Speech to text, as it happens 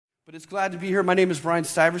But it's glad to be here. My name is Brian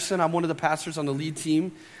Stuyvesant. I'm one of the pastors on the lead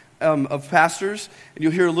team of pastors. And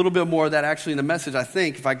you'll hear a little bit more of that actually in the message, I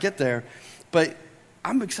think, if I get there. But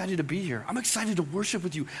I'm excited to be here. I'm excited to worship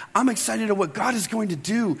with you. I'm excited at what God is going to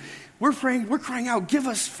do. We're praying, we're crying out, give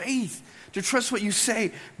us faith to trust what you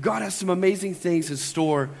say. God has some amazing things in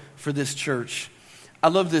store for this church. I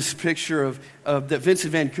love this picture of that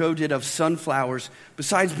Vincent van Gogh did of sunflowers.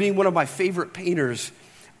 Besides being one of my favorite painters,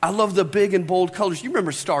 I love the big and bold colors. You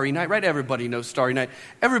remember Starry Night, right? Everybody knows Starry Night.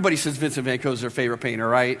 Everybody says Vincent van Gogh is their favorite painter,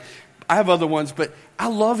 right? I have other ones, but I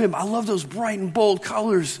love him. I love those bright and bold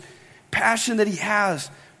colors, passion that he has.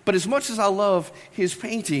 But as much as I love his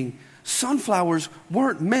painting, sunflowers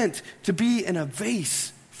weren't meant to be in a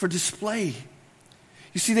vase for display.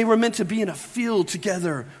 You see, they were meant to be in a field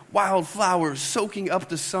together, wild flowers soaking up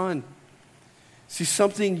the sun. See,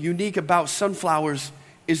 something unique about sunflowers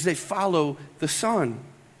is they follow the sun.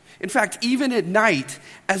 In fact, even at night,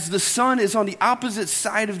 as the sun is on the opposite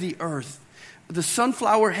side of the earth, the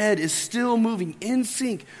sunflower head is still moving in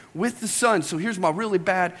sync with the sun. So here's my really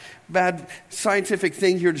bad scientific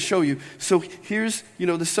thing here to show you. So here's,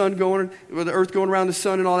 the sun going, or the earth going around the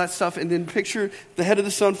sun and all that stuff. And then picture the head of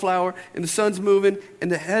the sunflower, and the sun's moving,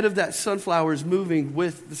 and the head of that sunflower is moving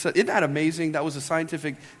with the sun. Isn't that amazing? That was a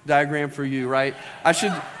scientific diagram for you, right? I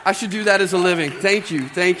should do that as a living. Thank you.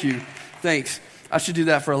 Thanks. I should do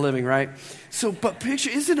that for a living, right? So, but picture,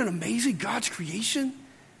 isn't it amazing, God's creation?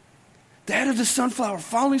 The head of the sunflower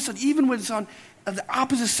following the sun, even when it's on the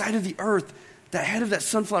opposite side of the earth, the head of that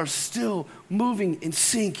sunflower is still moving in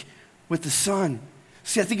sync with the sun.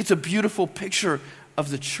 See, I think it's a beautiful picture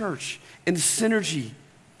of the church and the synergy.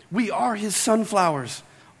 We are his sunflowers,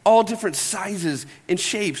 all different sizes and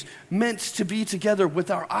shapes, meant to be together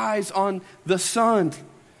with our eyes on the sun.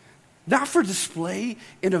 Not for display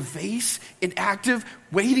in a vase, inactive,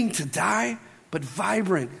 waiting to die, but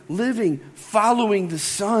vibrant, living, following the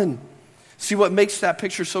sun. See what makes that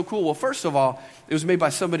picture so cool? Well, first of all, it was made by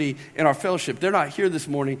somebody in our fellowship. They're not here this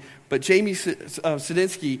morning, but Jamie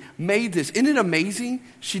Sadinsky made this. Isn't it amazing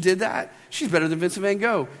she did that? She's better than Vincent van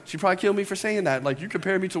Gogh. She'd probably kill me for saying that. Like, you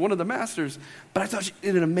compare me to one of the masters. But I thought she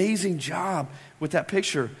did an amazing job with that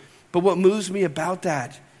picture. But what moves me about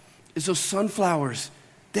that is those sunflowers.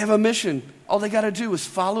 They have a mission. All they got to do is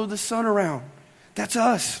follow the sun around. That's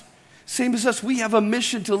us. Same as us. We have a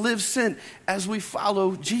mission to live sent as we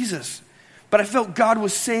follow Jesus. But I felt God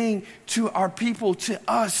was saying to our people, to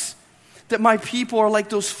us, that my people are like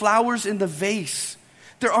those flowers in the vase.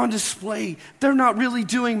 They're on display. They're not really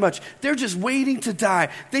doing much. They're just waiting to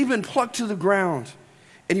die. They've been plucked to the ground.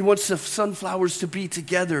 And he wants the sunflowers to be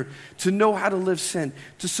together, to know how to live sent,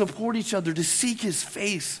 to support each other, to seek his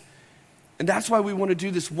face. And that's why we want to do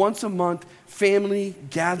this once a month family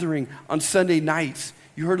gathering on Sunday nights.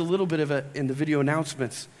 You heard a little bit of it in the video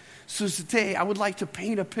announcements. So today I would like to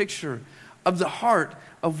paint a picture of the heart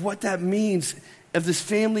of what that means of this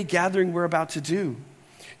family gathering we're about to do.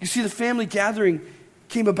 You see, the family gathering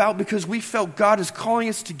came about because we felt God is calling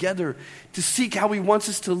us together to seek how he wants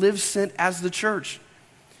us to live sent as the church.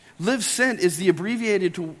 Live sent is the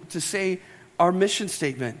abbreviated to say our mission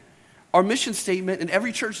statement. Our mission statement, and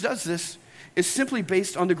every church does this, is simply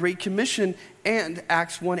based on the Great Commission and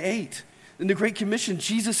Acts 1:8. In the Great Commission,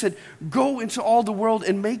 Jesus said, go into all the world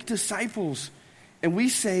and make disciples. And we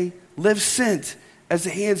say, live sent as the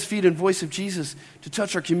hands, feet, and voice of Jesus to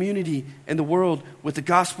touch our community and the world with the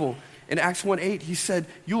gospel. In Acts 1:8, he said,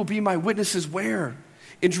 you will be my witnesses where?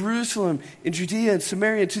 In Jerusalem, in Judea, and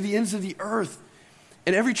Samaria, and to the ends of the earth.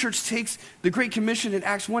 And every church takes the Great Commission in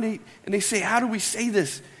Acts 1:8, and they say, how do we say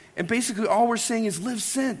this? And basically all we're saying is live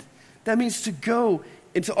sent. That means to go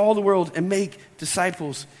into all the world and make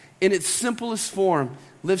disciples. In its simplest form,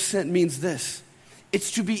 live sent means this.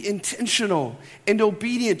 It's to be intentional and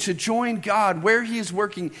obedient to join God where he is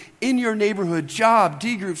working in your neighborhood, job,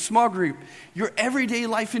 D group, small group, your everyday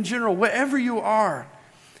life in general, wherever you are,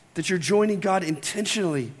 that you're joining God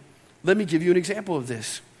intentionally. Let me give you an example of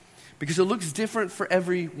this because it looks different for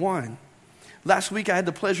everyone. Last week, I had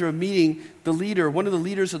the pleasure of meeting one of the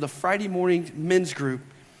leaders of the Friday morning men's group.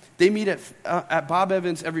 They meet at Bob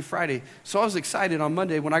Evans every Friday. So I was excited on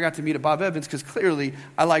Monday when I got to meet at Bob Evans because clearly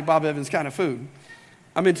I like Bob Evans kind of food.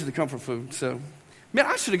 I'm into the comfort food, so. Man,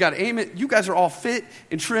 I should have got an amen. You guys are all fit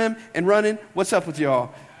and trim and running. What's up with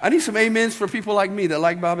y'all? I need some amens for people like me that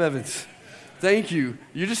like Bob Evans. Thank you.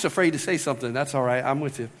 You're just afraid to say something. That's all right. I'm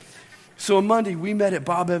with you. So on Monday, we met at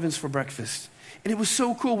Bob Evans for breakfast. And it was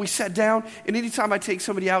so cool. We sat down, and anytime I take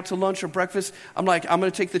somebody out to lunch or breakfast, I'm like, I'm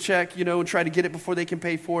going to take the check, and try to get it before they can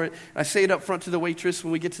pay for it. And I say it up front to the waitress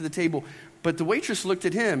when we get to the table. But the waitress looked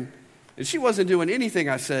at him, and she wasn't doing anything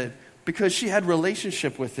I said. because she had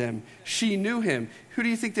relationship with him. She knew him. Who do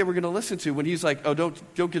you think they were going to listen to when he's like, oh,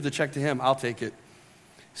 don't give the check to him, I'll take it.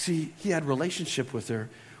 See, he had relationship with her.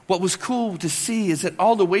 What was cool to see is that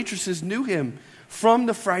all the waitresses knew him from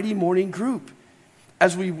the Friday morning group.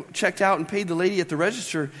 As we checked out and paid the lady at the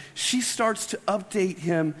register, she starts to update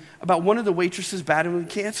him about one of the waitresses battling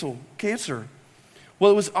cancer. Well,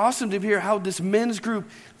 it was awesome to hear how this men's group,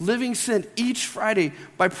 Living Sent, each Friday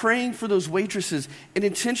by praying for those waitresses and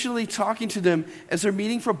intentionally talking to them as they're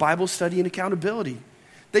meeting for Bible study and accountability.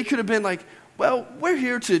 They could have been like, well, we're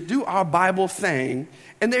here to do our Bible thing,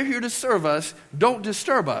 and they're here to serve us. Don't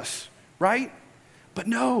disturb us, right? But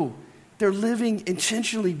no, they're living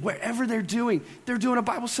intentionally wherever they're doing a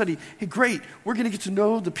Bible study. Hey, great, we're going to get to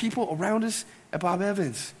know the people around us at Bob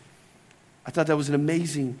Evans. I thought that was an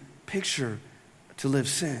amazing picture to live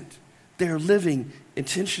sent. They're living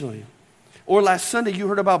intentionally. Or last Sunday, you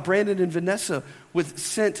heard about Brandon and Vanessa with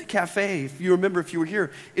Sent Cafe. If you remember, if you were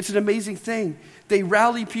here, it's an amazing thing. They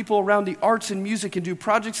rally people around the arts and music and do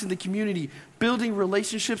projects in the community, building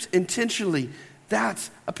relationships intentionally.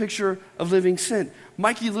 That's a picture of living sent.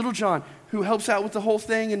 Mikey Littlejohn, who helps out with the whole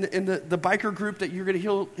thing in the biker group that you're going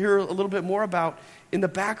to hear a little bit more about in the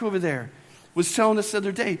back over there, was telling us the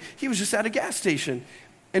other day, he was just at a gas station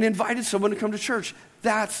and invited someone to come to church.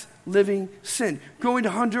 That's living sent. Going to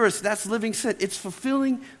Honduras, that's living sent. It's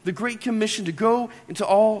fulfilling the Great Commission to go into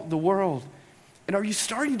all the world. And are you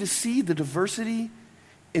starting to see the diversity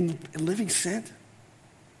in living sent?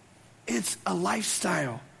 It's a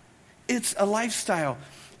lifestyle. It's a lifestyle.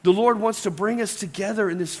 The Lord wants to bring us together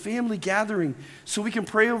in this family gathering so we can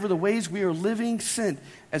pray over the ways we are living sent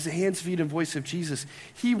as the hands, feet, and voice of Jesus.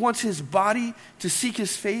 He wants his body to seek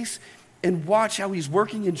his face and watch how he's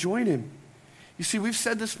working and join him. You see, we've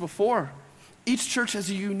said this before. Each church has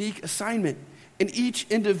a unique assignment, and each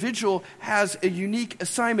individual has a unique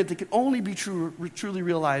assignment that can only be truly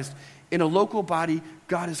realized in a local body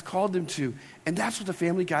God has called them to. And that's what the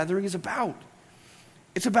family gathering is about.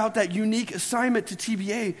 It's about that unique assignment to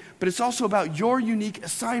TBA, but it's also about your unique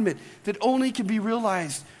assignment that only can be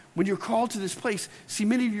realized when you're called to this place. See,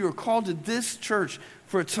 many of you are called to this church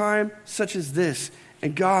for a time such as this,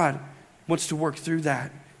 and God wants to work through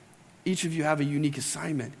that. Each of you have a unique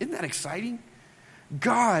assignment. Isn't that exciting?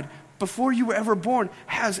 God, before you were ever born,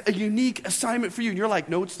 has a unique assignment for you. And you're like,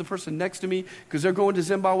 no, it's the person next to me because they're going to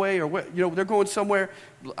Zimbabwe or they're going somewhere.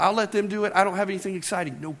 I'll let them do it. I don't have anything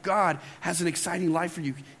exciting. No, God has an exciting life for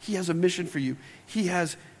you. He has a mission for you. He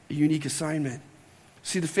has a unique assignment.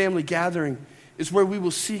 See, the family gathering is where we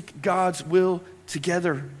will seek God's will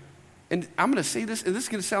together. And I'm going to say this, and this is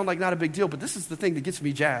going to sound like not a big deal, but this is the thing that gets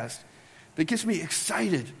me jazzed, that gets me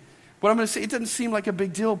excited. What I'm going to say, it doesn't seem like a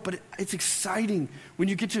big deal, but it's exciting when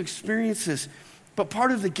you get to experience this. But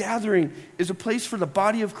part of the gathering is a place for the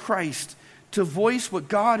body of Christ to voice what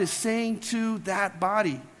God is saying to that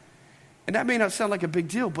body. And that may not sound like a big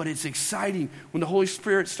deal, but it's exciting when the Holy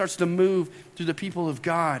Spirit starts to move through the people of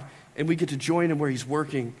God and we get to join him where he's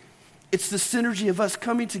working. It's the synergy of us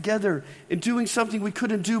coming together and doing something we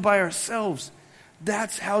couldn't do by ourselves.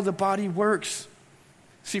 That's how the body works.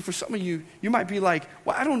 See, for some of you, you might be like,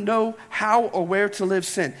 well, I don't know how or where to live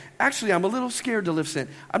sent. Actually, I'm a little scared to live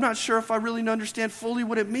sent. I'm not sure if I really understand fully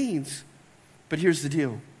what it means. But here's the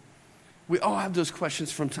deal. We all have those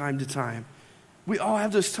questions from time to time. We all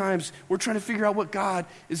have those times we're trying to figure out what God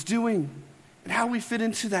is doing and how we fit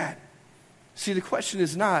into that. See, the question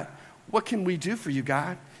is not, what can we do for you,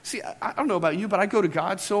 God? See, I don't know about you, but I go to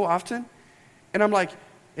God so often, and I'm like,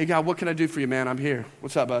 hey, God, what can I do for you, man? I'm here.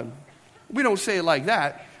 What's up, bud? We don't say it like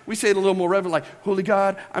that. We say it a little more reverent, like, Holy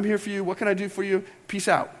God, I'm here for you. What can I do for you? Peace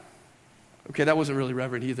out. Okay, that wasn't really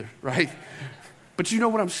reverent either, right? But you know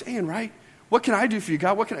what I'm saying, right? What can I do for you,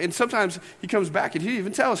 God? And sometimes he comes back and he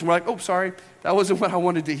even tells us, and we're like, oh, sorry, that wasn't what I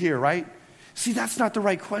wanted to hear, right? See, that's not the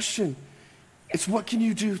right question. It's what can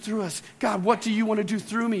you do through us? God, what do you want to do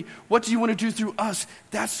through me? What do you want to do through us?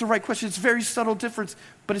 That's the right question. It's a very subtle difference,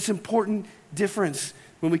 but it's important difference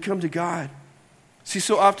when we come to God. See,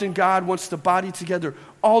 so often God wants the body together,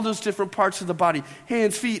 all those different parts of the body,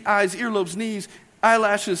 hands, feet, eyes, earlobes, knees,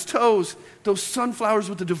 eyelashes, toes, those sunflowers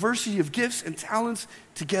with the diversity of gifts and talents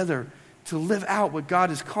together to live out what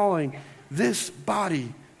God is calling this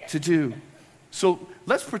body to do. So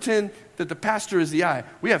let's pretend that the pastor is the eye.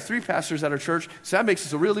 We have 3 pastors at our church, so that makes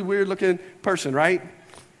us a really weird looking person, right?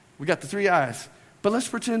 We got the 3 eyes. But let's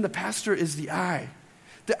pretend the pastor is the eye.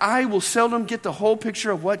 The eye will seldom get the whole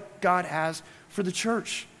picture of what God has for the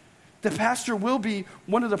church. The pastor will be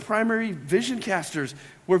one of the primary vision casters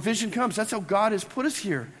where vision comes. That's how God has put us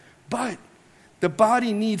here. But the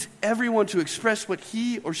body needs everyone to express what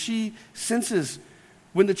he or she senses.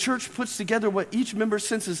 When the church puts together what each member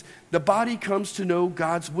senses, the body comes to know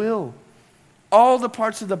God's will. All the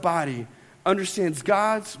parts of the body understands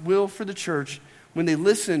God's will for the church when they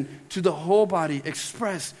listen to the whole body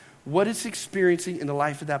express what it's experiencing in the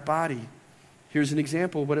life of that body. Here's an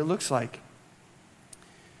example of what it looks like.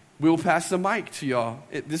 We'll pass the mic to y'all.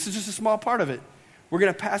 This is just a small part of it. We're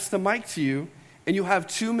going to pass the mic to you, and you'll have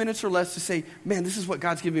 2 minutes or less to say, man, this is what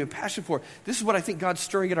God's giving me a passion for. This is what I think God's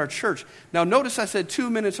stirring at our church. Now, notice I said 2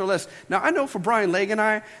 minutes or less. Now, I know for Brian Legg and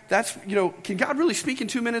I, that's, can God really speak in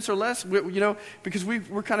 2 minutes or less? Because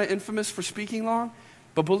we're kind of infamous for speaking long.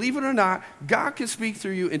 But believe it or not, God can speak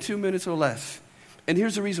through you in 2 minutes or less. And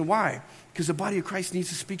here's the reason why. Because the body of Christ needs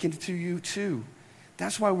to speak into you too.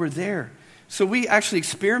 That's why we're there. So we actually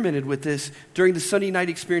experimented with this during the Sunday night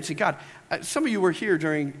Experiencing God. Some of you were here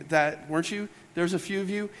during that, weren't you? There's a few of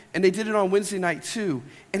you. And they did it on Wednesday night too.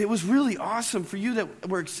 And it was really awesome for you that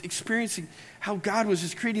were experiencing how God was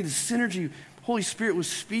just creating this synergy. Holy Spirit was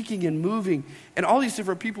speaking and moving. And all these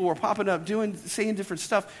different people were popping up, saying different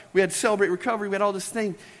stuff. We had Celebrate Recovery. We had all this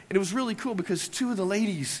thing. And it was really cool because 2 of the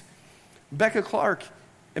ladies, Becca Clark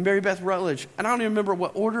and Mary Beth Rutledge, and I don't even remember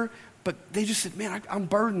what order, but they just said, man, I'm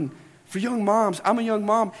burdened for young moms. I'm a young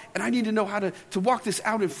mom, and I need to know how to walk this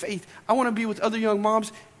out in faith. I want to be with other young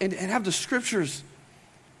moms and have the scriptures.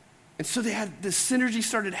 And so they had this synergy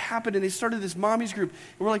started happening. They started this mommies group.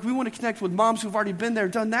 And we're like, we want to connect with moms who've already been there,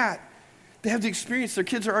 done that. They have the experience. Their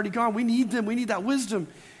kids are already gone. We need them. We need that wisdom.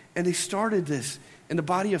 And they started this, and the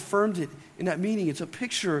body affirmed it in that meeting. It's a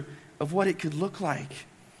picture of what it could look like.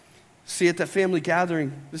 See, at that family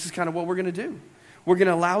gathering, this is kind of what we're going to do. We're going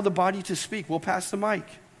to allow the body to speak. We'll pass the mic.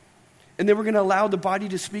 And then we're going to allow the body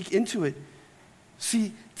to speak into it.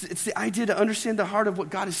 See, it's the idea to understand the heart of what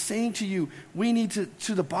God is saying to you. We need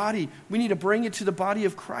to the body. We need to bring it to the body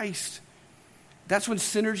of Christ. That's when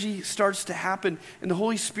synergy starts to happen and the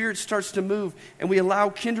Holy Spirit starts to move and we allow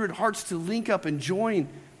kindred hearts to link up and join.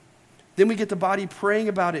 Then we get the body praying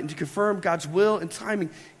about it and to confirm God's will and timing.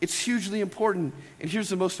 It's hugely important. And here's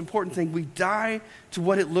the most important thing. We die to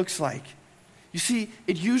what it looks like. You see,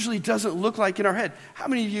 it usually doesn't look like in our head. How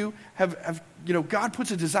many of you have God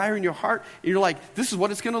puts a desire in your heart and you're like, this is what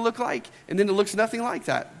it's going to look like, and then it looks nothing like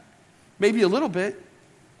that? Maybe a little bit.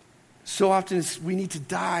 So often we need to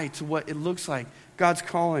die to what it looks like, God's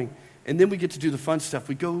calling. And then we get to do the fun stuff.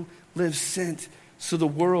 We go live sent so the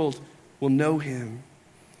world will know him.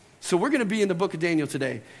 So we're going to be in the book of Daniel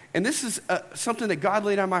today. And this is something that God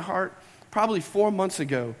laid on my heart probably 4 months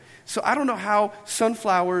ago. So I don't know how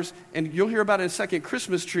sunflowers, and you'll hear about it in a second,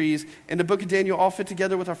 Christmas trees, and the book of Daniel all fit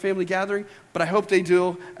together with our family gathering, but I hope they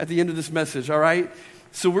do at the end of this message, all right?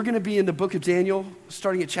 So we're going to be in the book of Daniel,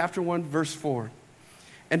 starting at chapter 1, verse 4.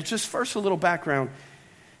 And just first a little background.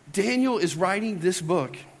 Daniel is writing this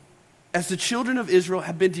book as the children of Israel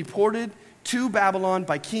have been deported to Babylon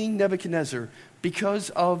by King Nebuchadnezzar because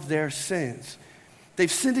of their sins. They've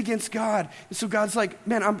sinned against God. And so God's like,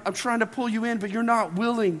 man, I'm trying to pull you in, but you're not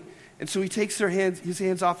willing. And so he takes his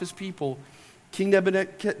hands off his people. King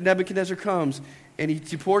Nebuchadnezzar comes and he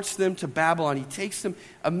deports them to Babylon. He takes them.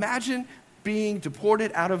 Imagine being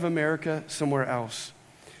deported out of America somewhere else.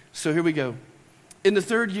 So here we go. In the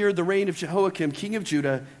 3rd year of the reign of Jehoiakim, king of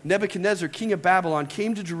Judah, Nebuchadnezzar, king of Babylon,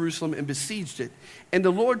 came to Jerusalem and besieged it. And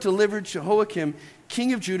the Lord delivered Jehoiakim,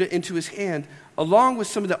 king of Judah, into his hand, along with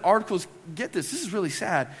some of the articles. Get this is really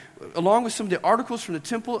sad. Along with some of the articles from the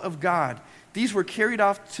temple of God. These were carried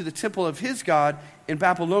off to the temple of his God in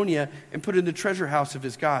Babylonia and put in the treasure house of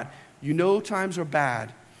his God. You know times are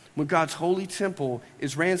bad when God's holy temple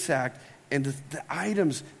is ransacked and the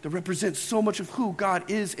items that represent so much of who God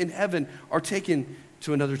is in heaven are taken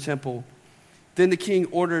to another temple. Then the king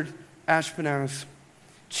ordered Ashpenaz,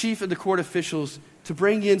 chief of the court officials, to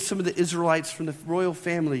bring in some of the Israelites from the royal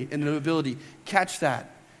family and the nobility. Catch that.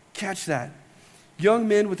 Young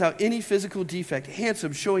men without any physical defect,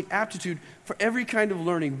 handsome, showing aptitude for every kind of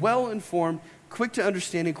learning, well-informed, quick to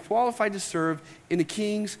understand, and qualified to serve in the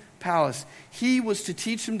king's palace. He was to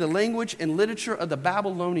teach them the language and literature of the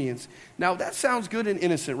Babylonians. Now, that sounds good and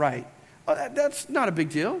innocent, right? Oh, that's not a big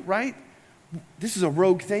deal, right? This is a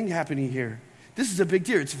rogue thing happening here. This is a big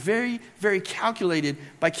deal. It's very, very calculated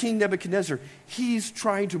by King Nebuchadnezzar. He's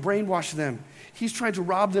trying to brainwash them. He's trying to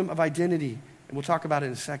rob them of identity. And we'll talk about it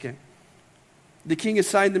in a second. The king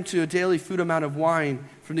assigned them to a daily food amount of wine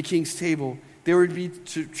from the king's table. They were to be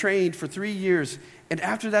trained for 3 years. And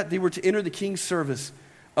after that, they were to enter the king's service.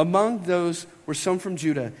 Among those were some from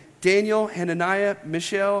Judah: Daniel, Hananiah,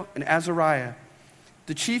 Mishael, and Azariah.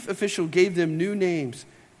 The chief official gave them new names.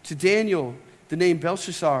 To Daniel, the name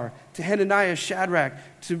Belshazzar. To Hananiah, Shadrach.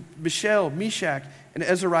 To Mishael, Meshach. And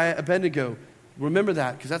Azariah, Abednego. Remember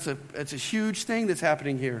that, because that's a huge thing that's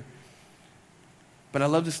happening here. But I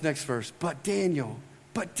love this next verse. But Daniel,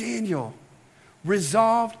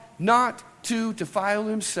 resolved not to defile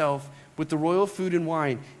himself with the royal food and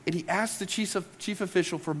wine. And he asked the chief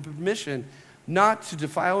official for permission not to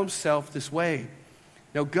defile himself this way.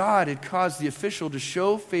 Now God had caused the official to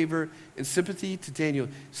show favor and sympathy to Daniel.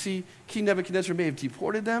 See, King Nebuchadnezzar may have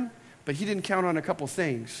deported them, but he didn't count on a couple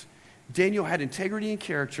things. Daniel had integrity and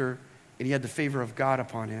character, and he had the favor of God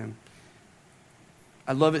upon him.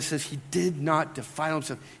 I love it says he did not defile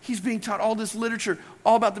himself. He's being taught all this literature,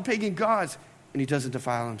 all about the pagan gods, and he doesn't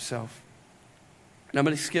defile himself. And I'm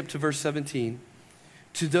going to skip to verse 17.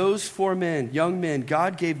 To those 4 men, young men,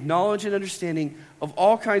 God gave knowledge and understanding of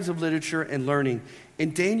all kinds of literature and learning.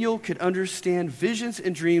 And Daniel could understand visions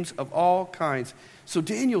and dreams of all kinds. So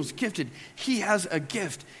Daniel's gifted. He has a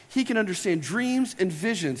gift. He can understand dreams and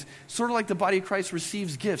visions, sort of like the body of Christ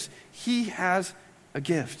receives gifts. He has a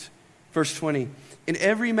gift. Verse 20, in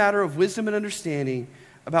every matter of wisdom and understanding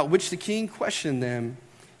about which the king questioned them,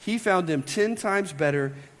 he found them 10 times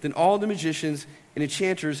better than all the magicians and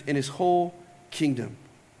enchanters in his whole kingdom.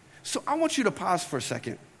 So I want you to pause for a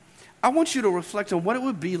second. I want you to reflect on what it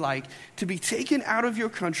would be like to be taken out of your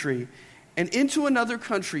country and into another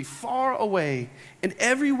country far away, and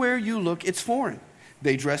everywhere you look, it's foreign.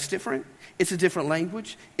 They dress different. It's a different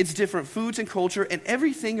language. It's different foods and culture, and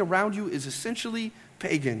everything around you is essentially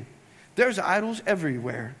pagan. There's idols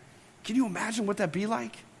everywhere. Can you imagine what that'd be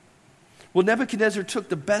like? Well, Nebuchadnezzar took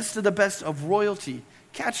the best of royalty,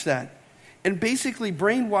 catch that, and basically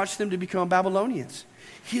brainwashed them to become Babylonians.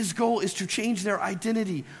 His goal is to change their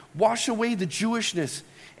identity, wash away the Jewishness,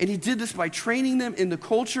 and he did this by training them in the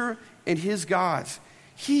culture and his gods.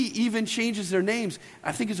 He even changes their names.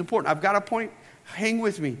 I think it's important. I've got a point. Hang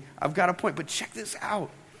with me. I've got a point, but check this out.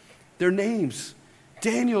 Their names.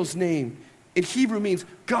 Daniel's name in Hebrew means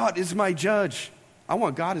God is my judge. I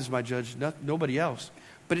want God as my judge, nobody else.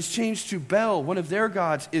 But it's changed to Bel, one of their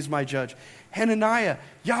gods, is my judge. Hananiah,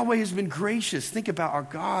 Yahweh has been gracious. Think about our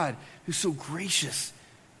God who's so gracious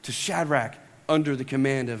to Shadrach under the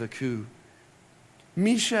command of Aku.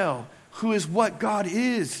 Mishael, who is what God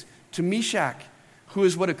is, to Meshach, who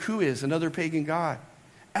is what Aku is, another pagan god.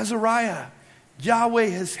 Azariah, Yahweh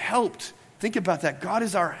has helped. Think about that. God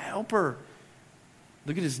is our helper.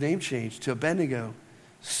 Look at his name change to Abednego,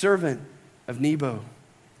 servant of Nebo.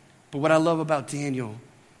 But what I love about Daniel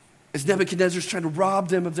is Nebuchadnezzar's trying to rob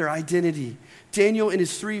them of their identity. Daniel and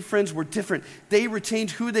his 3 friends were different. They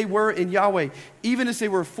retained who they were in Yahweh, even as they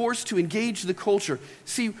were forced to engage the culture.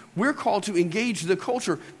 See, we're called to engage the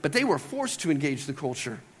culture, but they were forced to engage the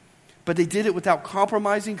culture. But they did it without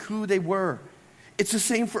compromising who they were. It's the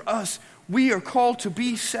same for us. We are called to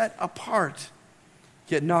be set apart,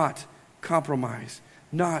 yet not compromise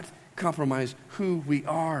who we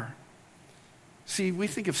are. See, we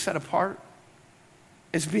think of set apart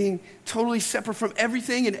as being totally separate from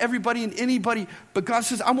everything and everybody and anybody. But God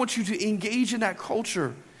says, I want you to engage in that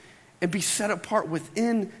culture and be set apart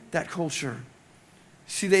within that culture.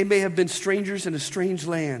 See, they may have been strangers in a strange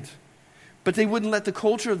land, but they wouldn't let the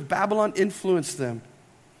culture of Babylon influence them.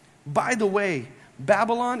 By the way,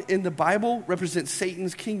 Babylon in the Bible represents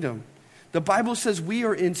Satan's kingdom. The Bible says we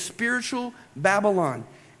are in spiritual Babylon,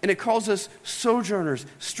 and it calls us sojourners,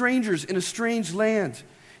 strangers in a strange land,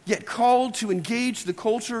 yet called to engage the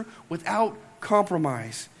culture without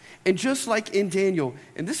compromise. And just like in Daniel,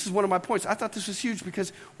 and this is one of my points, I thought this was huge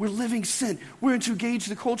because we're living sin. We're to engage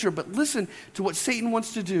the culture, but listen to what Satan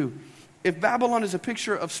wants to do. If Babylon is a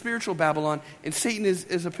picture of spiritual Babylon, and Satan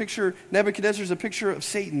is a picture, Nebuchadnezzar is a picture of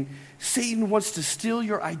Satan, Satan wants to steal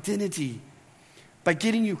your identity by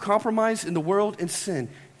getting you compromised in the world and sin.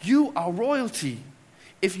 You are royalty.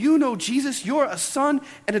 If you know Jesus, you're a son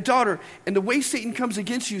and a daughter. And the way Satan comes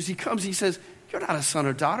against you is he says, you're not a son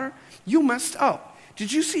or daughter. You messed up.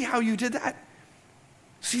 Did you see how you did that?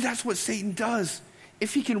 See, that's what Satan does.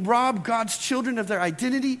 If he can rob God's children of their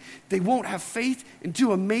identity, they won't have faith and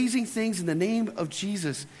do amazing things in the name of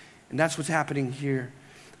Jesus. And that's what's happening here.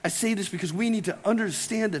 I say this because we need to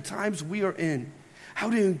understand the times we are in, how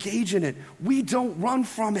to engage in it. We don't run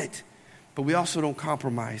from it, but we also don't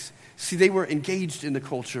compromise. See, they were engaged in the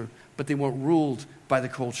culture, but they weren't ruled by the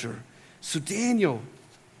culture. So Daniel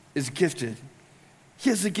is gifted. He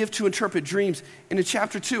has the gift to interpret dreams. And in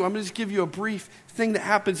chapter 2, I'm going to just give you a brief thing that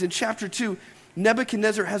happens. In chapter 2,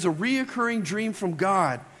 Nebuchadnezzar has a reoccurring dream from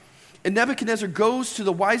God. And Nebuchadnezzar goes to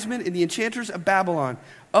the wise men and the enchanters of Babylon,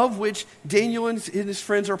 of which Daniel and his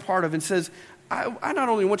friends are part of, and says, I not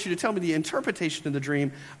only want you to tell me the interpretation of the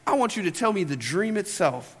dream, I want you to tell me the dream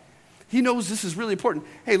itself. He knows this is really important.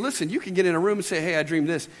 Hey, listen, you can get in a room and say, hey, I dreamed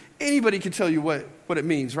this. Anybody can tell you what it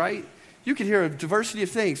means, right? You can hear a diversity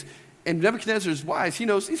of things. And Nebuchadnezzar is wise. He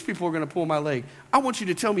knows these people are going to pull my leg. I want you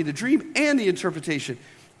to tell me the dream and the interpretation.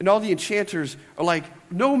 And all the enchanters are like,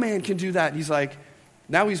 no man can do that. And he's like,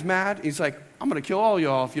 now he's mad. He's like, I'm going to kill all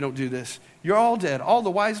y'all if you don't do this. You're all dead. All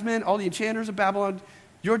the wise men, all the enchanters of Babylon,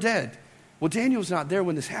 you're dead. Well, Daniel's not there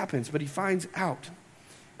when this happens, but he finds out.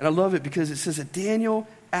 And I love it because it says that Daniel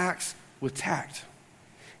acts with tact.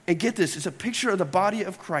 And get this, it's a picture of the body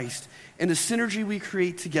of Christ and the synergy we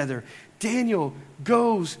create together. Daniel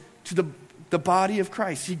goes to the body of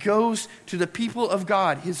Christ. He goes to the people of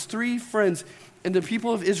God, his 3 friends and the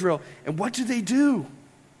people of Israel. And what do?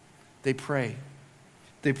 They pray.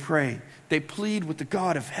 They pray. They plead with the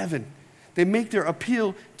God of heaven. They make their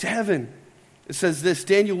appeal to heaven. It says this,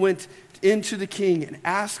 Daniel went into the king and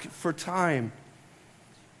asked for time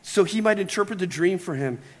so he might interpret the dream for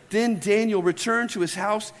him. Then Daniel returned to his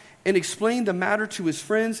house and explained the matter to his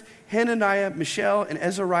friends, Hananiah, Mishael, and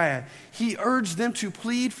Azariah. He urged them to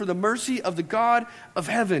plead for the mercy of the God of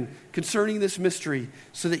heaven concerning this mystery,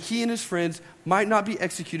 so that he and his friends might not be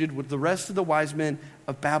executed with the rest of the wise men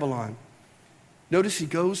of Babylon. Notice he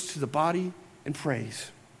goes to the body and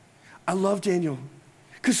prays. I love Daniel,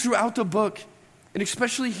 because throughout the book, and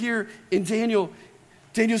especially here in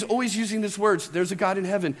Daniel's always using these words. There's a God in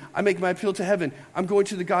heaven. I make my appeal to heaven. I'm going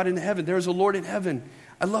to the God in heaven. There is a Lord in heaven.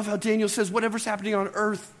 I love how Daniel says, whatever's happening on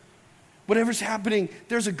earth, whatever's happening,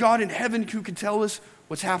 there's a God in heaven who can tell us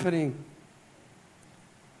what's happening.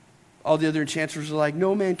 All the other enchanters are like,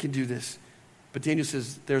 no man can do this. But Daniel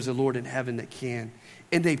says, there's a Lord in heaven that can.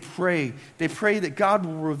 And they pray. They pray that God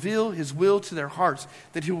will reveal his will to their hearts,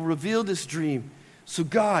 that he will reveal this dream. So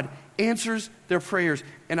God answers their prayers.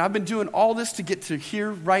 And I've been doing all this to get to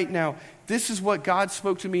here right now. This is what God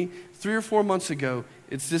spoke to me 3 or 4 months ago.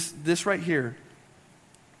 It's this right here.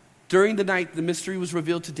 During the night, the mystery was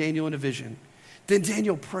revealed to Daniel in a vision. Then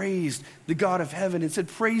Daniel praised the God of heaven and said,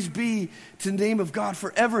 praise be to the name of God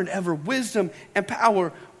forever and ever. Wisdom and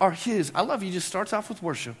power are his. I love he just starts off with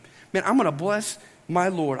worship. Man, I'm going to bless my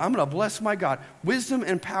Lord. I'm going to bless my God. Wisdom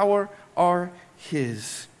and power are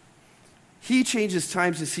his. He changes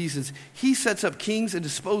times and seasons. He sets up kings and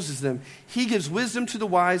disposes them. He gives wisdom to the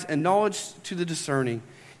wise and knowledge to the discerning.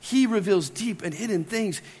 He reveals deep and hidden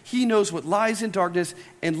things. He knows what lies in darkness,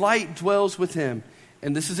 and light dwells with him.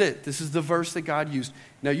 And this is it. This is the verse that God used.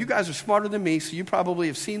 Now, you guys are smarter than me, so you probably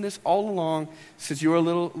have seen this all along since you were a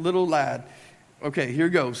little lad. Okay, here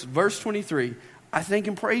goes. Verse 23. I thank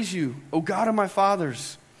and praise you, O God of my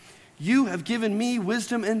fathers. You have given me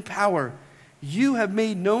wisdom and power. You have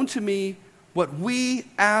made known to me what we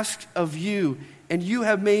asked of you, and you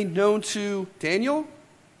have made known to Daniel,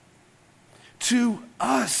 to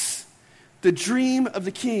us, the dream of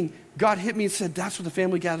the king. God hit me and said, that's what the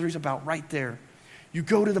family gathering is about right there. You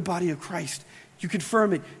go to the body of Christ. You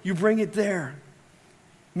confirm it. You bring it there.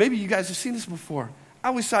 Maybe you guys have seen this before. I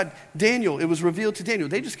always thought Daniel, it was revealed to Daniel.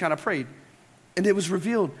 They just kind of prayed, and it was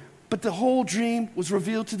revealed. But the whole dream was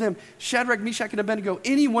revealed to them. Shadrach, Meshach, and Abednego,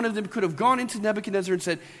 any one of them could have gone into Nebuchadnezzar and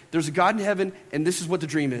said, there's a God in heaven, and this is what the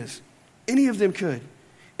dream is. Any of them could.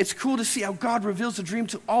 It's cool to see how God reveals the dream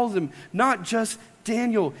to all of them, not just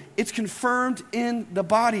Daniel. It's confirmed in the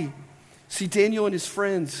body. See, Daniel and his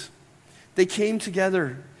friends, they came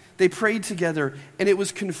together. They prayed together, and it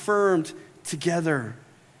was confirmed together.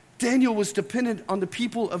 Daniel was dependent on the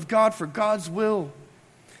people of God for God's will.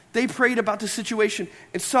 They prayed about the situation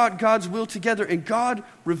and sought God's will together, and God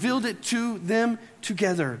revealed it to them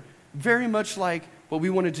together. Very much like what we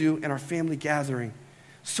want to do in our family gathering.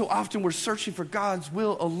 So often we're searching for God's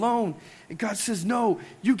will alone. And God says, no,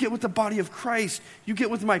 you get with the body of Christ. You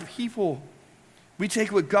get with my people. We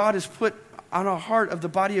take what God has put on our heart of the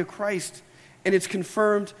body of Christ, and it's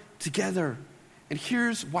confirmed together. And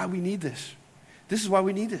here's why we need this. This is why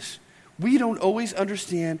we need this. We don't always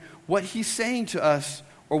understand what he's saying to us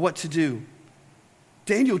or what to do.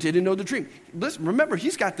 Daniel didn't know the dream. Listen, remember,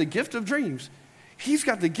 he's got the gift of dreams. He's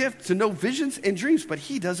got the gift to know visions and dreams, but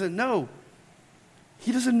he doesn't know.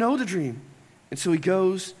 He doesn't know the dream. And so he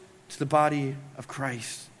goes to the body of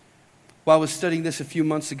Christ. While I was studying this a few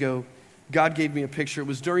months ago, God gave me a picture. It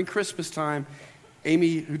was during Christmas time.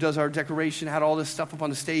 Amy, who does our decoration, had all this stuff up on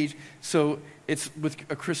the stage. So it's with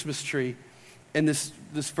a Christmas tree and this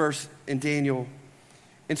verse in Daniel.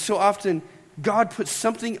 And so often, God puts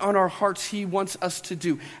something on our hearts he wants us to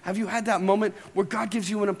do. Have you had that moment where God gives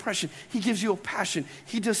you an impression? He gives you a passion.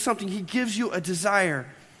 He does something. He gives you a desire.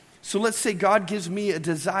 So let's say God gives me a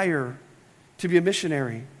desire to be a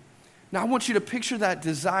missionary. Now I want you to picture that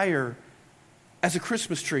desire as a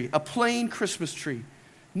Christmas tree, a plain Christmas tree.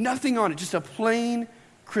 Nothing on it, just a plain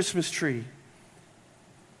Christmas tree.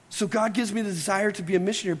 So God gives me the desire to be a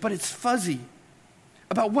missionary, but it's fuzzy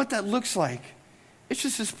about what that looks like. It's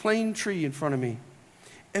just this plain tree in front of me.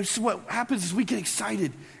 And so what happens is we get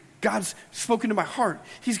excited. God's spoken to my heart.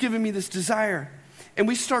 He's given me this desire. And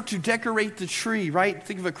we start to decorate the tree, right?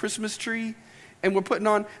 Think of a Christmas tree. And we're putting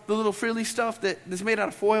on the little frilly stuff that's made out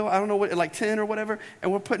of foil. I don't know what, like tin or whatever.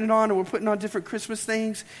 And we're putting it on, and we're putting on different Christmas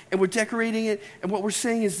things. And we're decorating it. And what we're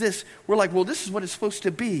saying is this. We're like, well, this is what it's supposed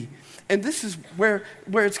to be. And this is where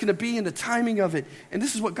it's going to be and the timing of it. And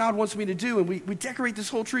this is what God wants me to do. And we decorate this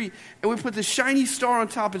whole tree. And we put this shiny star on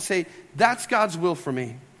top and say, that's God's will for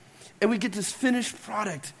me. And we get this finished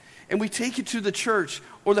product. And we take it to the church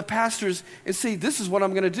or the pastors and say, this is what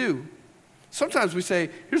I'm going to do. Sometimes we say,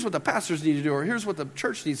 here's what the pastors need to do, or here's what the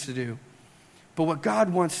church needs to do. But what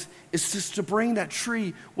God wants is just to bring that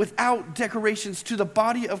tree without decorations to the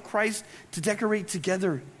body of Christ to decorate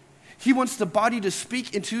together. He wants the body to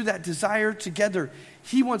speak into that desire together.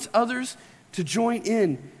 He wants others to join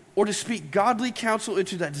in or to speak godly counsel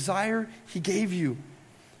into that desire he gave you.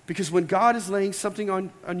 Because when God is laying something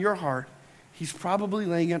on your heart, he's probably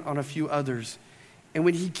laying it on a few others. And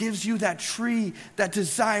when he gives you that tree, that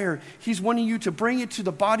desire, he's wanting you to bring it to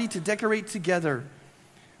the body to decorate together.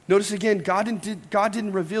 Notice again, God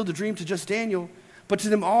didn't reveal the dream to just Daniel, but to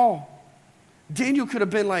them all. Daniel could have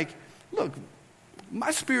been like, look,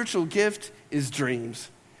 my spiritual gift is dreams.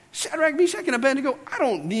 Shadrach, Meshach, and Abednego, I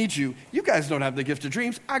don't need you. You guys don't have the gift of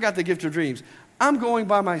dreams. I got the gift of dreams. I'm going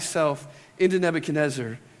by myself into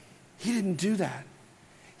Nebuchadnezzar. He didn't do that.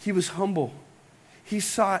 He was humble. He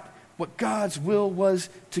sought what God's will was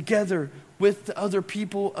together with the other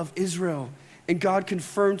people of Israel. And God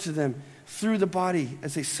confirmed to them through the body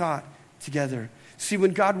as they sought together. See,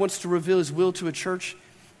 when God wants to reveal his will to a church,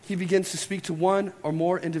 he begins to speak to one or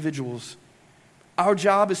more individuals. Our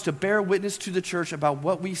job is to bear witness to the church about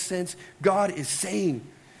what we sense God is saying.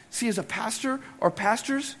 See, as a pastor or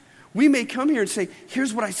pastors, we may come here and say,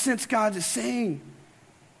 here's what I sense God is saying.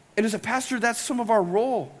 And as a pastor, that's some of our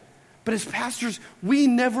role. But as pastors, we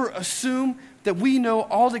never assume that we know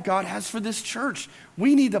all that God has for this church.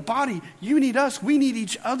 We need the body. You need us. We need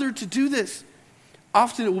each other to do this.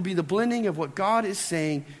 Often it will be the blending of what God is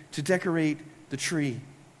saying to decorate the tree.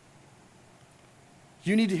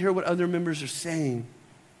 You need to hear what other members are saying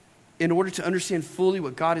in order to understand fully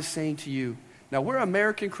what God is saying to you. Now, we're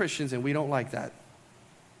American Christians, and we don't like that.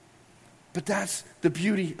 But that's the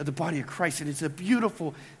beauty of the body of Christ. And it's a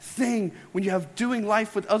beautiful thing when you have doing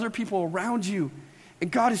life with other people around you. And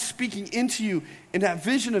God is speaking into you. And that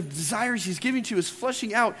vision of desires he's giving to you is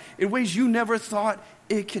flushing out in ways you never thought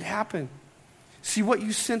it could happen. See, what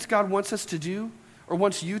you sense God wants us to do or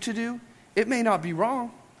wants you to do, it may not be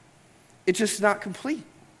wrong. It's just not complete.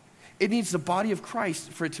 It needs the body of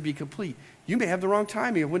Christ for it to be complete. You may have the wrong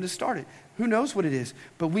timing of when to start it. Who knows what it is?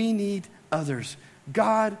 But we need others.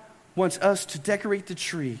 God wants us to decorate the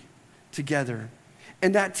tree together.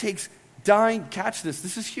 And that takes dying, catch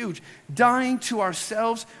this is huge, dying to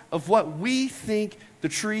ourselves of what we think the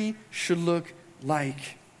tree should look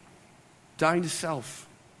like. Dying to self.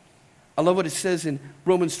 I love what it says in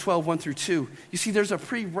Romans 12, 1-2. You see, there's a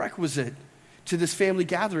prerequisite to this family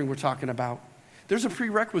gathering we're talking about. There's a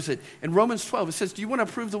prerequisite. In Romans 12, it says, do you want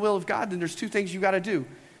to prove the will of God? Then there's two things you got to do.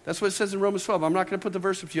 That's what it says in Romans 12. I'm not going to put the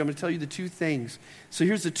verse up to you. I'm going to tell you the two things. So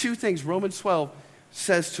here's the two things Romans 12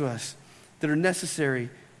 says to us that are necessary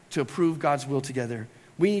to approve God's will together.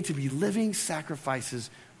 We need to be living sacrifices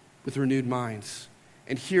with renewed minds.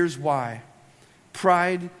 And here's why.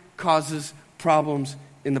 Pride causes problems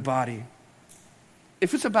in the body.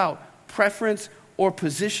 If it's about preference or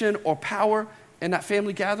position or power in that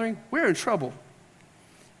family gathering, we're in trouble.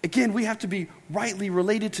 Again, we have to be rightly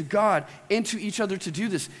related to God and to each other to do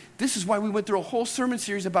this. This is why we went through a whole sermon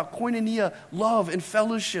series about koinonia, love, and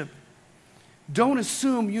fellowship. Don't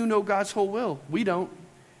assume you know God's whole will. We don't.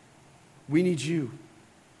 We need you.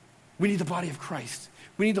 We need the body of Christ.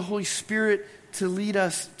 We need the Holy Spirit to lead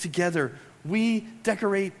us together. We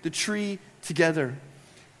decorate the tree together.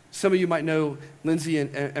 Some of you might know Lindsay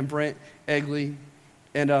and Brent Egley.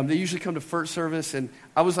 And they usually come to first service, and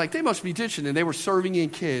I was like, they must be ditching, and they were serving in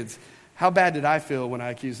kids. How bad did I feel when I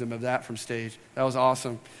accused them of that from stage? That was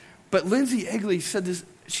awesome. But Lindsay Egley said this,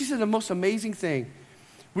 she said the most amazing thing.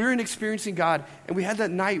 We were in Experiencing God, and we had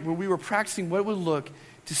that night where we were practicing what it would look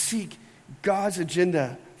to seek God's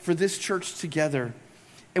agenda for this church together.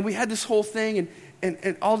 And we had this whole thing,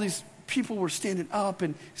 and all these people were standing up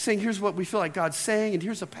and saying, here's what we feel like God's saying, and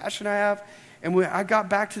here's the passion I have. And when I got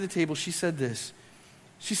back to the table, she said this.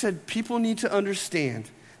 She said, people need to understand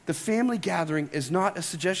the family gathering is not a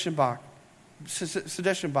suggestion box.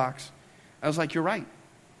 suggestion box. I was like, you're right.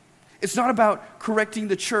 It's not about correcting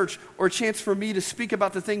the church or a chance for me to speak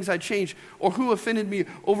about the things I changed or who offended me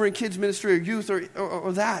over in kids ministry or youth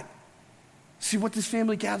or that. See, what this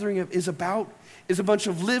family gathering is about is a bunch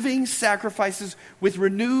of living sacrifices with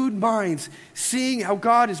renewed minds, seeing how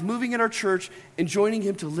God is moving in our church and joining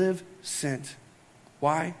him to live sent.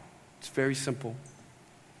 Why? It's very simple.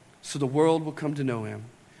 So the world will come to know him.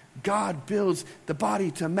 God builds the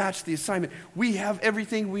body to match the assignment. We have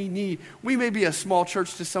everything we need. We may be a small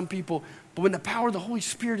church to some people, but when the power of the Holy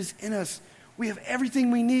Spirit is in us, we have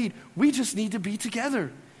everything we need. We just need to be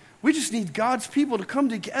together. We just need God's people to come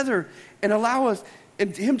together and allow us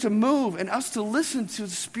and him to move and us to listen to the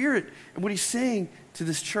Spirit and what he's saying to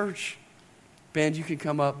this church. Band, you can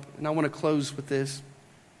come up, and I want to close with this.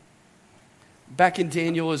 Back in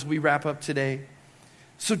Daniel as we wrap up today.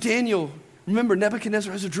 So Daniel, remember,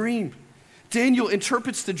 Nebuchadnezzar has a dream. Daniel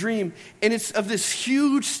interprets the dream, and it's of this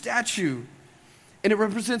huge statue, and it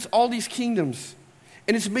represents all these kingdoms.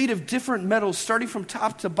 And it's made of different metals, starting from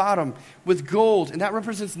top to bottom, with gold, and that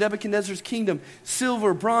represents Nebuchadnezzar's kingdom,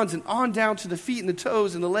 silver, bronze, and on down to the feet and the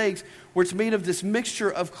toes and the legs, where it's made of this mixture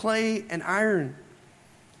of clay and iron.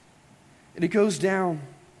 And it goes down.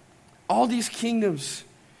 All these kingdoms,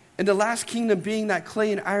 and the last kingdom being that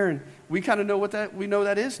clay and iron, we kind of know what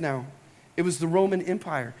that is now. It was the Roman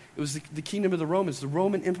Empire. It was the kingdom of the Romans, the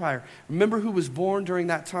Roman Empire. Remember who was born during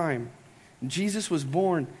that time. Jesus was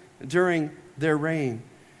born during their reign.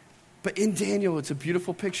 But in Daniel, it's a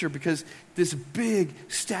beautiful picture because this big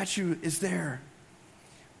statue is there.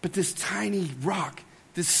 But this tiny rock,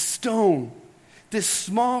 this stone, this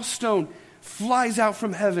small stone flies out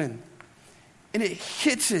from heaven. And it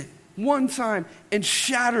hits it one time and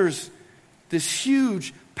shatters this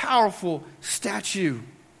huge, powerful statue.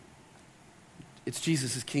 It's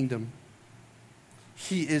Jesus' kingdom.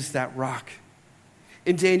 He is that rock.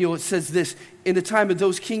 In Daniel, it says this: in the time of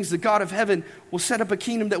those kings, the God of heaven will set up a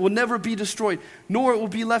kingdom that will never be destroyed, nor it will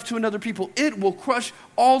be left to another people. It will crush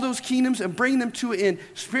all those kingdoms and bring them to an end.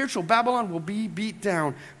 Spiritual Babylon will be beat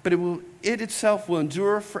down, but it itself will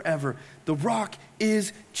endure forever. The rock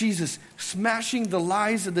is Jesus, smashing the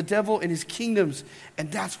lies of the devil and his kingdoms,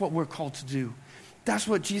 and that's what we're called to do. That's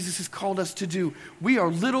what Jesus has called us to do. We are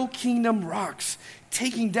little kingdom rocks,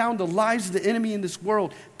 taking down the lies of the enemy in this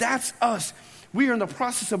world. That's us. We are in the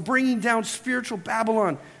process of bringing down spiritual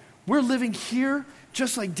Babylon. We're living here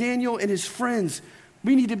just like Daniel and his friends.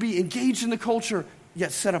 We need to be engaged in the culture,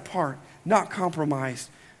 yet set apart, not compromised.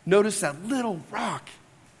 Notice that little rock.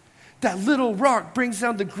 That little rock brings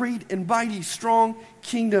down the great and mighty, strong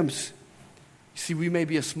kingdoms. You see, we may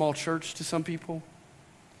be a small church to some people,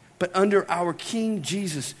 but under our King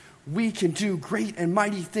Jesus, we can do great and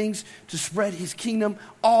mighty things to spread his kingdom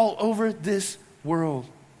all over this world.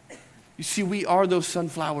 You see, we are those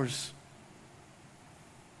sunflowers.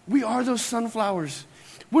 We are those sunflowers.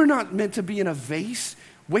 We're not meant to be in a vase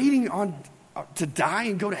waiting on to die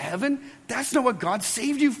and go to heaven. That's not what God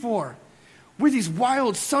saved you for. We're these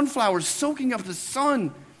wild sunflowers soaking up the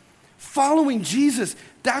sun, following Jesus.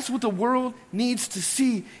 That's what the world needs to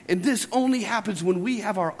see. And this only happens when we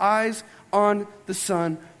have our eyes on the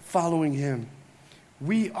sun, following him.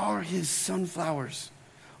 We are his sunflowers.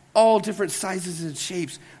 All different sizes and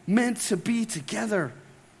shapes, meant to be together.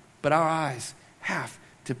 But our eyes have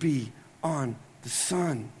to be on the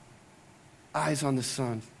sun. Eyes on the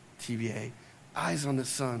sun, TBA. Eyes on the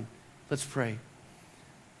sun. Let's pray.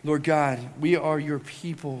 Lord God, we are your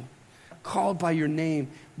people, called by your name.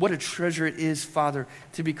 What a treasure it is, Father,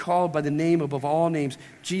 to be called by the name above all names,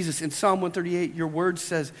 Jesus. In Psalm 138, your word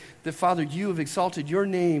says that, Father, you have exalted your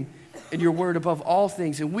name and your word above all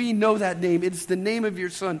things. And we know that name. It's the name of your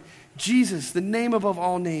Son, Jesus, the name above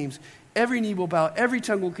all names. Every knee will bow, every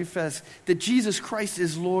tongue will confess that Jesus Christ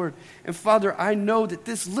is Lord. And Father, I know that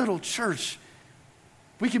this little church,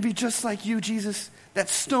 we can be just like you, Jesus, that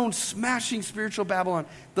stone smashing spiritual Babylon,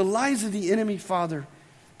 the lies of the enemy, Father.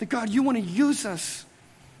 That God, you want to use us.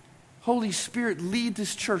 Holy Spirit, lead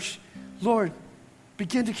this church. Lord,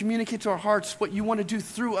 begin to communicate to our hearts what you want to do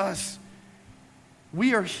through us.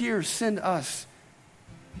 We are here, send us.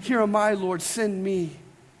 Here am I, Lord, send me.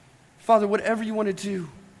 Father, whatever you want to do,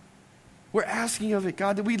 we're asking of it,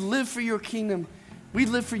 God, that we live for your kingdom. We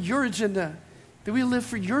live for your agenda. That we live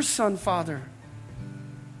for your Son, Father.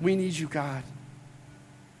 We need you, God.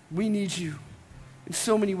 We need you in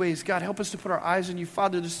so many ways. God, help us to put our eyes on you.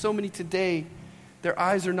 Father, there's so many today, their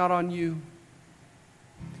eyes are not on you.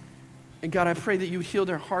 And God, I pray that you would heal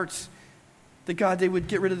their hearts. That God, they would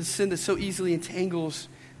get rid of the sin that so easily entangles.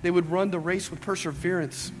 They would run the race with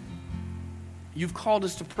perseverance. You've called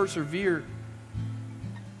us to persevere.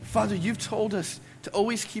 Father, you've told us to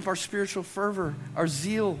always keep our spiritual fervor, our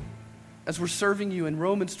zeal, as we're serving you in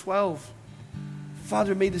Romans 12.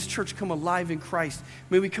 Father, may this church come alive in Christ.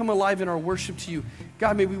 May we come alive in our worship to you.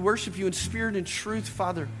 God, may we worship you in spirit and truth,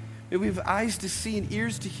 Father. May we have eyes to see and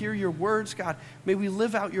ears to hear your words, God. May we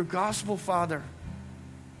live out your gospel, Father.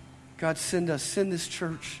 God, send this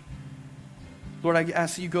church. Lord, I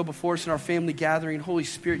ask that you go before us in our family gathering. Holy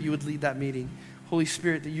Spirit, you would lead that meeting. Holy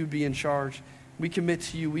Spirit, that you'd be in charge. We commit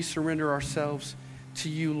to you. We surrender ourselves to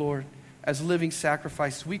you, Lord, as living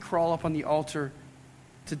sacrifices. We crawl up on the altar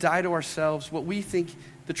to die to ourselves, what we think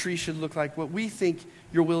the tree should look like, what we think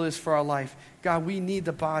your will is for our life. God, we need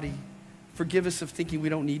the body. Forgive us of thinking we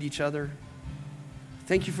don't need each other.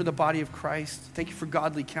 Thank you for the body of Christ. Thank you for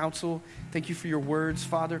godly counsel. Thank you for your words,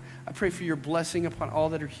 Father. I pray for your blessing upon all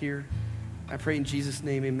that are here. I pray in Jesus'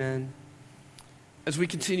 name, amen. As we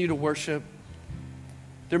continue to worship,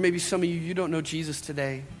 there may be some of you don't know Jesus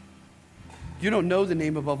today. You don't know the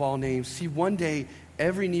name above all names. See, one day,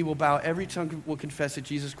 every knee will bow, every tongue will confess that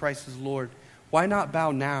Jesus Christ is Lord. Why not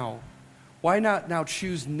bow now? Why not now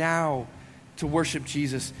choose now to worship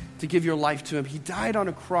Jesus, to give your life to him? He died on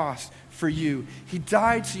a cross for you. He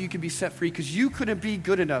died so you could be set free because you couldn't be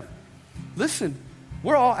good enough. Listen,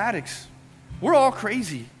 we're all addicts. We're all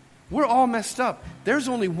crazy. We're all messed up. There's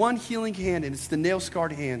only one healing hand, and it's the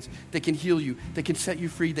nail-scarred hands that can heal you, that can set you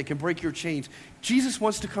free, that can break your chains. Jesus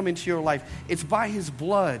wants to come into your life. It's by his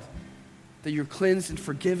blood that you're cleansed and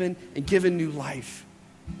forgiven and given new life.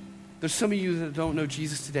 There's some of you that don't know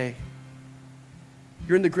Jesus today.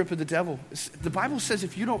 You're in the grip of the devil. The Bible says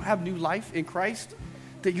if you don't have new life in Christ,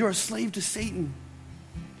 that you're a slave to Satan.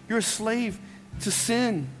 You're a slave to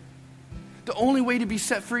sin. The only way to be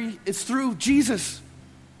set free is through Jesus.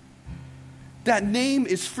 That name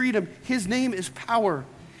is freedom. His name is power.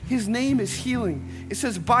 His name is healing. It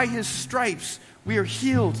says by his stripes we are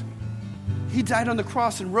healed. He died on the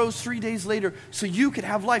cross and rose 3 days later so you could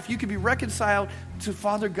have life. You could be reconciled to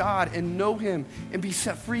Father God and know him and be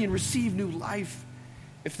set free and receive new life.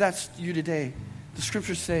 If that's you today, the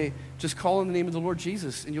scriptures say, just call on the name of the Lord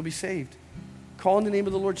Jesus and you'll be saved. Call on the name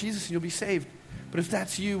of the Lord Jesus and you'll be saved. But if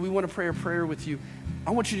that's you, we want to pray a prayer with you.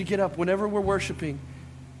 I want you to get up whenever we're worshiping.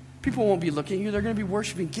 People won't be looking at you. They're going to be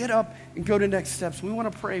worshiping. Get up and go to next steps. We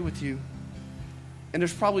want to pray with you. And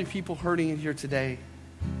there's probably people hurting in here today.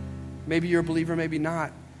 Maybe you're a believer, maybe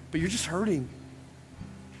not. But you're just hurting.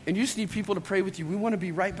 And you just need people to pray with you. We want to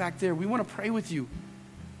be right back there. We want to pray with you.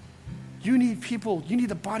 You need people. You need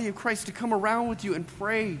the body of Christ to come around with you and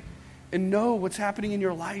pray and know what's happening in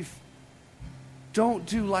your life. Don't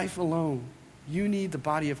do life alone. You need the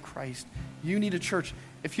body of Christ. You need a church.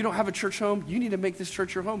 If you don't have a church home, you need to make this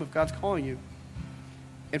church your home if God's calling you.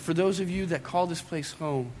 And for those of you that call this place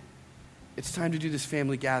home, it's time to do this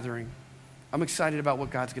family gathering. I'm excited about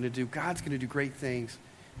what God's going to do. God's going to do great things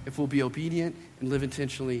if we'll be obedient and live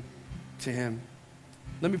intentionally to him.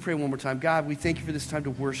 Let me pray one more time. God, we thank you for this time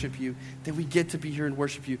to worship you, that we get to be here and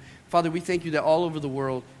worship you. Father, we thank you that all over the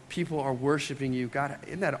world, people are worshiping you. God,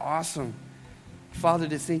 isn't that awesome? Father,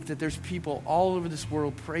 to think that there's people all over this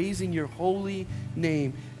world praising your holy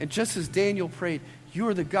name. And just as Daniel prayed, you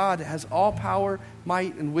are the God that has all power,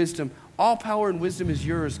 might, and wisdom. All power and wisdom is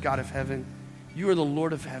yours, God of heaven. You are the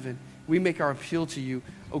Lord of heaven. We make our appeal to you,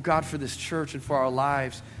 oh God, for this church and for our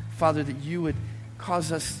lives. Father, that you would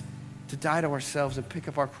cause us to die to ourselves and pick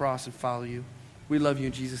up our cross and follow you. We love you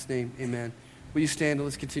in Jesus' name. Amen. Will you stand and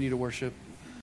let's continue to worship?